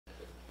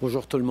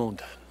Bonjour tout le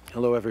monde.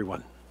 Hello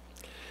everyone.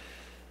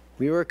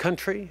 We are a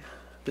country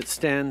that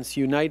stands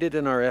united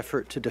in our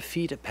effort to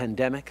defeat a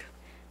pandemic,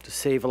 to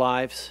save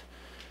lives,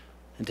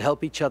 and to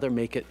help each other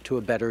make it to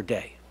a better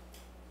day.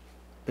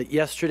 But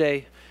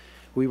yesterday,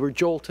 we were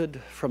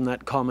jolted from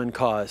that common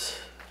cause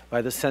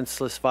by the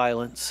senseless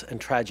violence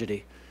and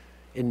tragedy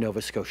in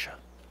Nova Scotia.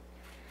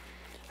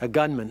 A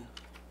gunman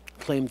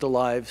claimed the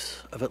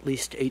lives of at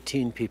least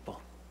 18 people.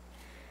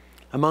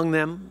 Among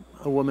them,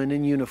 a woman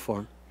in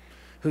uniform,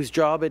 whose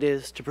job it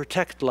is to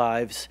protect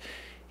lives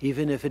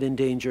even if it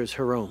endangers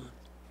her own,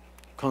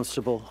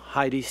 Constable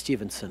Heidi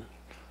Stevenson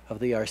of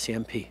the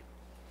RCMP.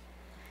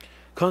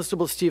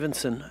 Constable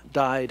Stevenson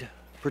died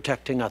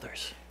protecting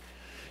others.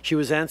 She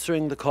was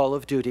answering the call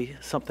of duty,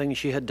 something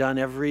she had done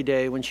every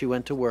day when she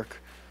went to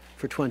work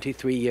for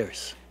 23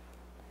 years.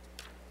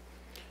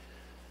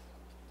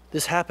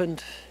 This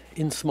happened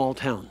in small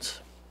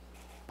towns.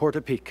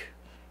 Portapique,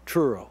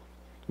 Truro,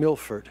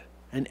 Milford,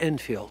 and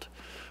Enfield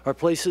are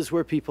places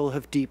where people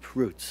have deep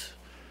roots,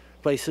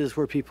 places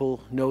where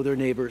people know their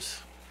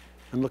neighbors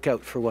and look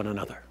out for one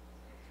another.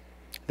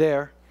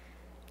 There,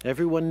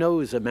 everyone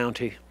knows a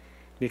Mountie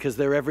because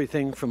they're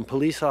everything from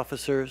police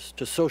officers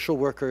to social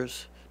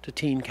workers to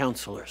teen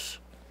counselors.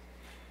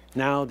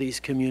 Now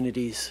these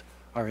communities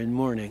are in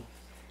mourning,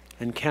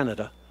 and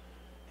Canada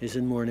is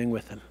in mourning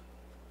with them.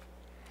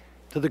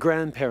 To the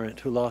grandparent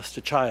who lost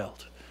a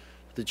child,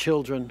 to the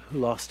children who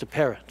lost a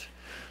parent,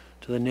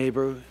 to the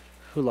neighbor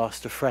who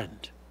lost a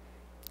friend,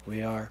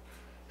 we are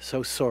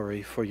so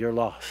sorry for your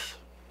loss.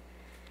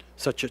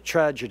 Such a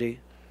tragedy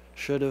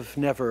should have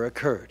never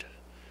occurred.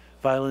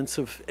 Violence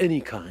of any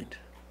kind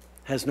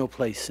has no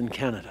place in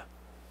Canada.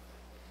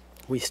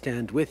 We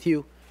stand with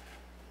you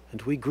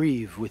and we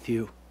grieve with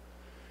you,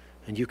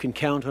 and you can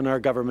count on our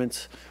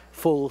government's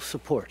full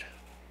support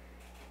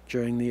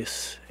during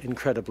this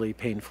incredibly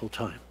painful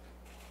time.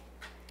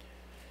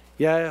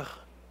 Hier,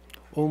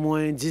 au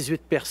moins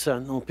 18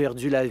 personnes ont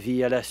perdu la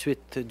vie à la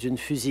suite d'une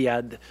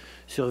fusillade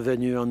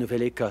survenue en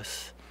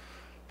Nouvelle-Écosse,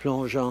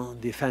 plongeant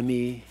des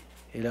familles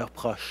et leurs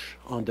proches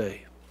en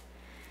deuil.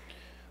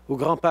 Aux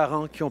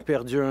grands-parents qui ont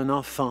perdu un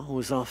enfant,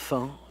 aux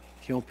enfants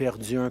qui ont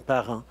perdu un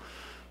parent,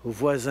 aux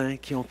voisins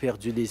qui ont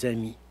perdu des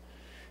amis,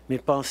 mes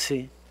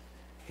pensées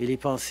et les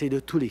pensées de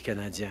tous les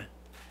Canadiens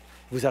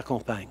vous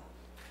accompagnent.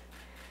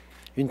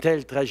 Une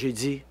telle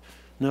tragédie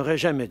n'aurait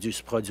jamais dû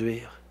se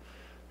produire.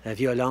 La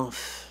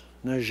violence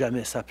n'a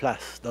jamais sa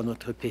place dans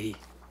notre pays.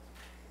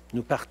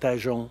 Nous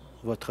partageons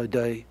votre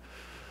deuil.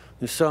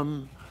 Nous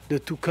sommes de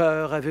tout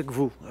cœur avec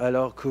vous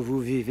alors que vous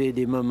vivez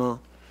des moments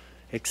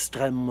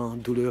extrêmement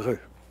douloureux.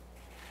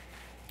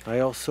 I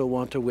also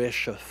want to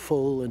wish a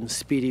full and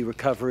speedy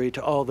recovery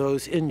to all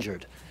those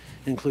injured,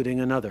 including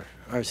another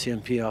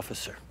RCMP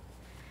officer.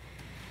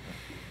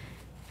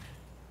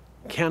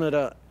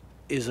 Canada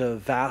is a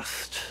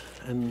vast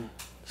and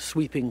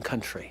sweeping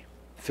country,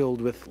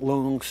 filled with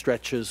long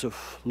stretches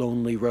of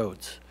lonely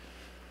roads,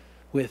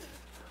 with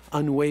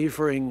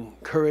unwavering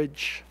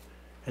courage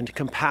and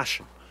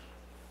compassion.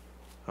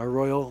 Our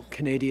Royal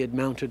Canadian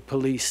Mounted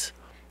Police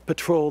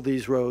patrol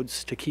these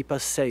roads to keep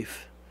us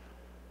safe,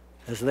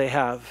 as they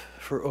have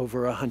for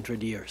over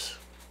 100 years.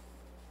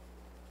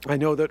 I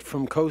know that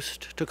from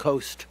coast to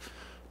coast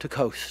to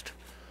coast,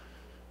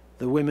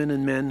 the women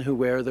and men who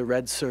wear the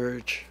red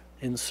serge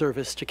in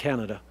service to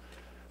Canada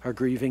are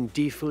grieving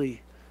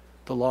deeply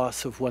the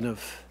loss of one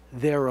of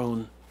their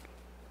own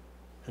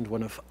and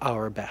one of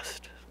our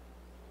best.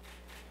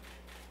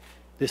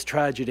 This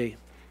tragedy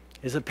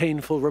is a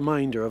painful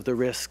reminder of the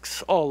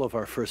risks all of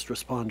our first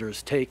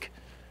responders take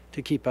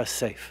to keep us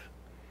safe,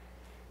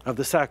 of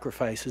the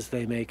sacrifices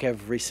they make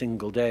every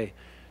single day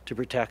to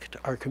protect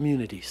our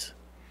communities.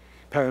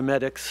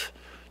 Paramedics,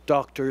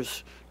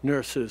 doctors,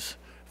 nurses,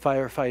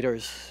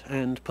 firefighters,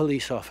 and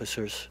police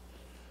officers,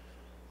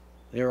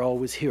 they're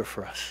always here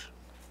for us.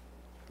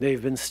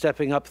 They've been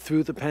stepping up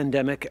through the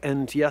pandemic,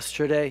 and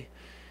yesterday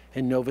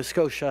in Nova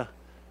Scotia,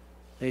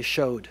 they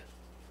showed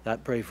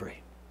that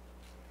bravery.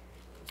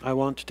 I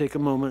want to take a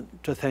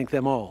moment to thank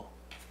them all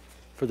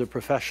for their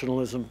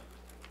professionalism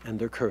and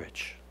their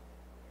courage.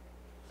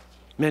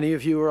 Many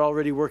of you are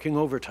already working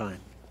overtime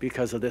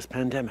because of this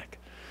pandemic.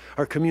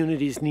 Our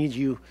communities need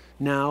you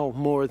now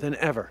more than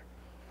ever,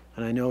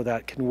 and I know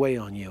that can weigh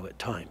on you at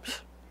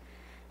times.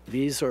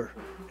 These are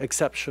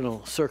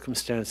exceptional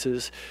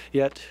circumstances,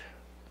 yet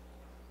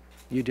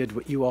you did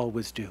what you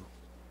always do.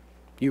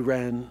 You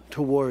ran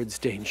towards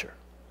danger.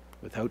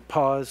 Without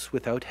pause,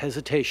 without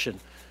hesitation,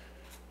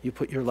 you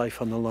put your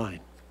life on the line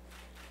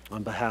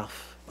on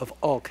behalf of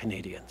all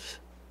Canadians.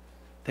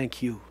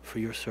 Thank you for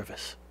your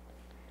service.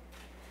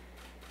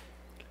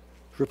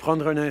 Je veux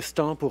prendre un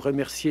instant pour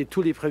remercier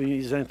tous les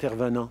premiers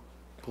intervenants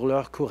pour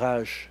leur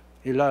courage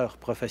et leur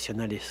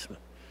professionnalisme.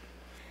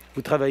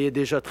 Vous travaillez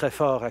déjà très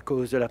fort à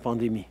cause de la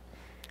pandémie.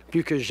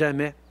 Plus que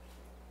jamais,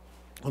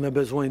 on a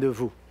besoin de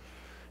vous.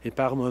 Et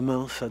par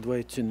moments, ça doit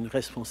être une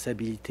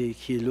responsabilité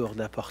qui est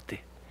lourde à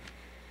porter.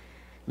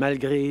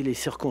 Malgré les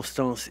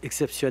circonstances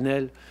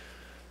exceptionnelles,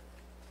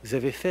 vous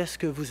avez fait ce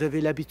que vous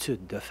avez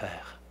l'habitude de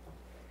faire.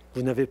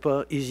 Vous n'avez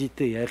pas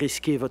hésité à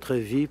risquer votre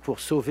vie pour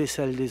sauver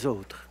celle des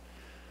autres.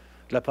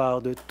 De la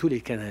part de tous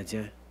les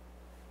Canadiens,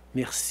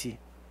 merci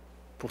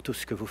pour tout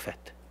ce que vous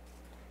faites.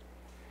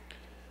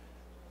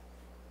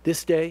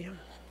 This day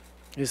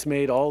is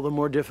made all the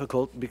more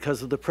difficult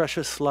because of the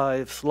precious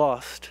lives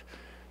lost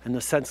and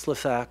the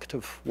senseless act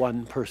of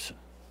one person.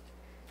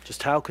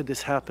 Just how could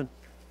this happen?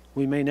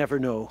 We may never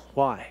know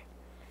why.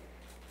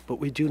 But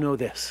we do know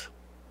this.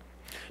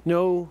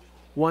 No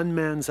one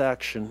man's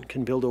action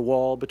can build a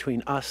wall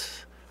between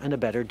us and a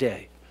better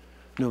day,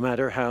 no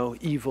matter how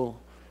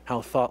evil,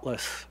 how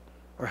thoughtless,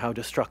 or how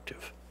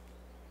destructive.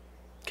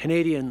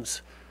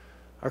 Canadians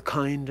are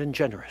kind and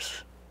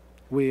generous.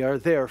 We are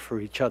there for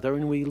each other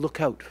and we look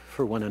out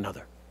for one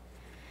another.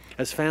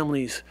 As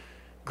families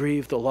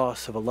grieve the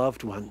loss of a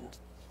loved one,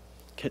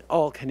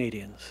 all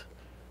Canadians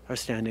are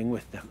standing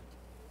with them.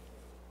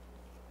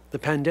 The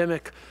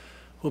pandemic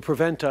will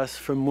prevent us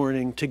from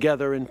mourning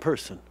together in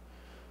person,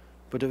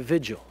 but a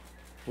vigil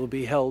will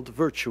be held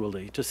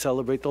virtually to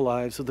celebrate the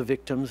lives of the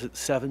victims at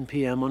 7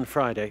 p.m. on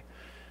Friday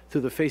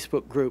through the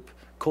Facebook group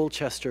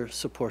Colchester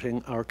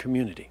Supporting Our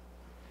Community.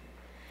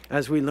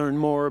 As we learn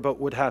more about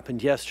what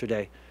happened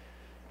yesterday,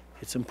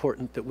 it's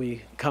important that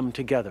we come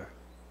together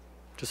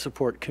to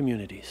support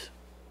communities.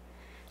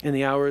 In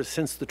the hours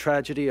since the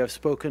tragedy, I've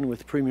spoken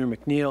with Premier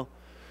McNeil,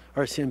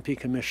 RCMP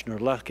Commissioner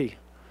Lucky,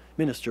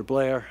 Minister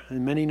Blair,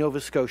 and many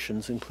Nova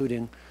Scotians,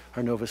 including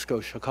our Nova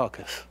Scotia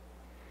caucus.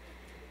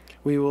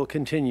 We will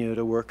continue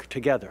to work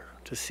together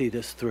to see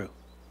this through.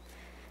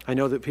 I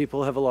know that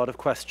people have a lot of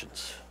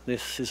questions.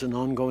 This is an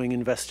ongoing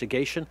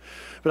investigation,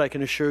 but I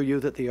can assure you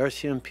that the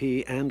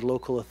RCMP and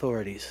local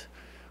authorities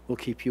will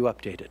keep you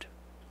updated.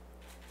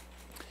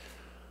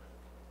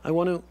 I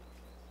want to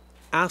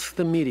ask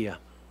the media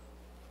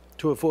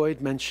to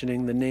avoid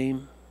mentioning the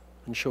name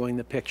and showing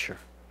the picture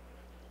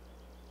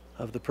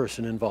of the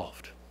person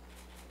involved.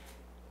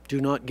 Do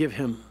not give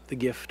him the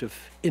gift of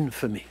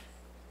infamy.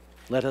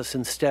 Let us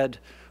instead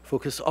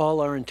focus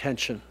all our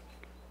intention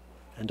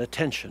and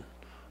attention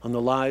on the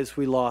lives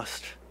we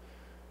lost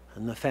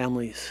and the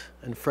families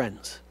and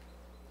friends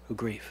who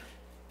grieve.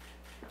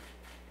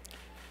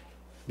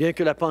 Bien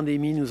que la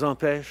pandémie nous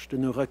empêche de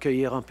nous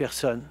recueillir en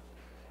personne,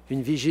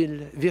 une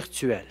vigile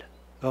virtuelle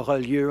aura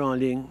lieu en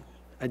ligne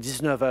à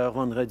 19 h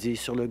vendredi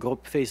sur le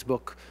groupe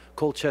Facebook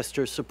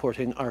Colchester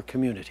Supporting Our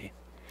Community.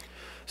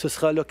 Ce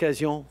sera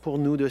l'occasion pour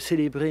nous de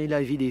célébrer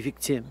la vie des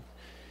victimes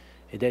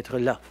et d'être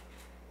là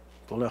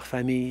pour leurs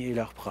familles et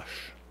leurs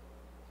proches.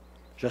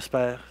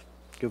 J'espère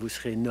que vous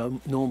serez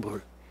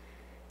nombreux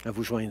à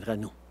vous joindre à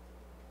nous.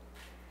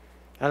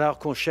 Alors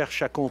qu'on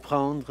cherche à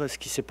comprendre ce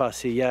qui s'est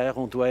passé hier,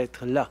 on doit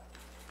être là,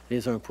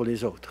 les uns pour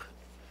les autres.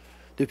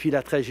 Depuis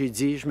la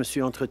tragédie, je me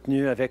suis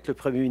entretenu avec le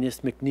Premier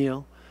ministre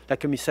McNeil, la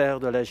commissaire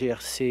de la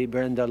GRC,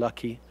 Brenda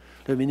Lucky,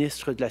 le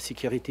ministre de la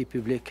Sécurité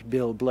publique,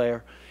 Bill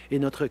Blair, et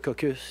notre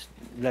caucus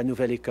de la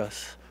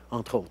Nouvelle-Écosse,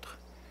 entre autres.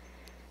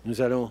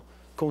 Nous allons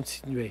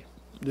continuer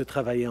de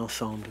travailler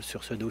ensemble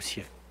sur ce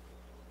dossier.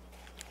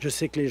 Je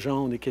sais que les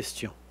gens ont des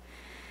questions.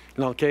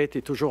 L'enquête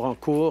est toujours en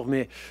cours,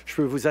 mais je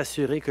peux vous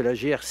assurer que la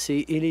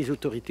GRC et les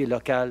autorités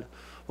locales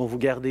vont vous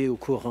garder au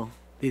courant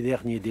des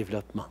derniers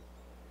développements.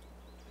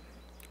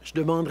 Je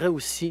demanderai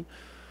aussi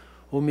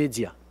aux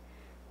médias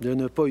de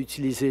ne pas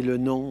utiliser le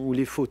nom ou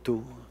les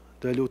photos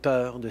de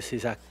l'auteur de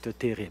ces actes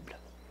terribles.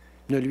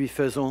 Ne lui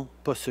faisons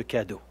pas ce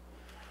cadeau.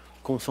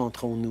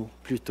 Concentrons-nous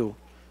plutôt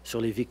sur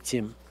les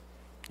victimes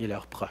et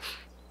leurs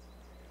proches.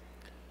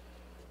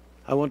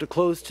 I want to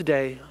close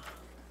today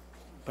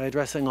by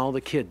addressing all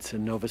the kids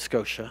in Nova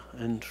Scotia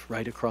and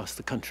right across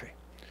the country.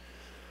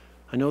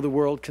 I know the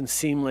world can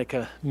seem like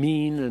a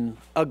mean and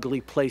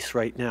ugly place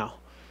right now,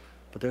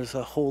 but there's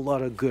a whole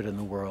lot of good in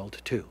the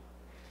world too.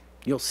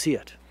 You'll see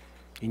it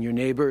in your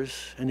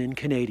neighbors and in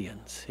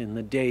Canadians in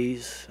the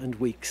days and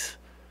weeks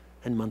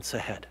and months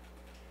ahead.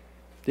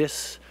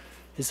 This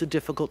is a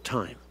difficult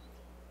time,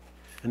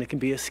 and it can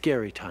be a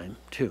scary time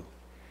too.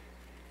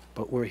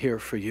 But we're here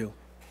for you,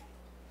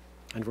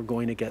 and we're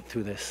going to get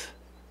through this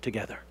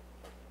together.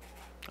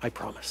 I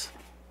promise.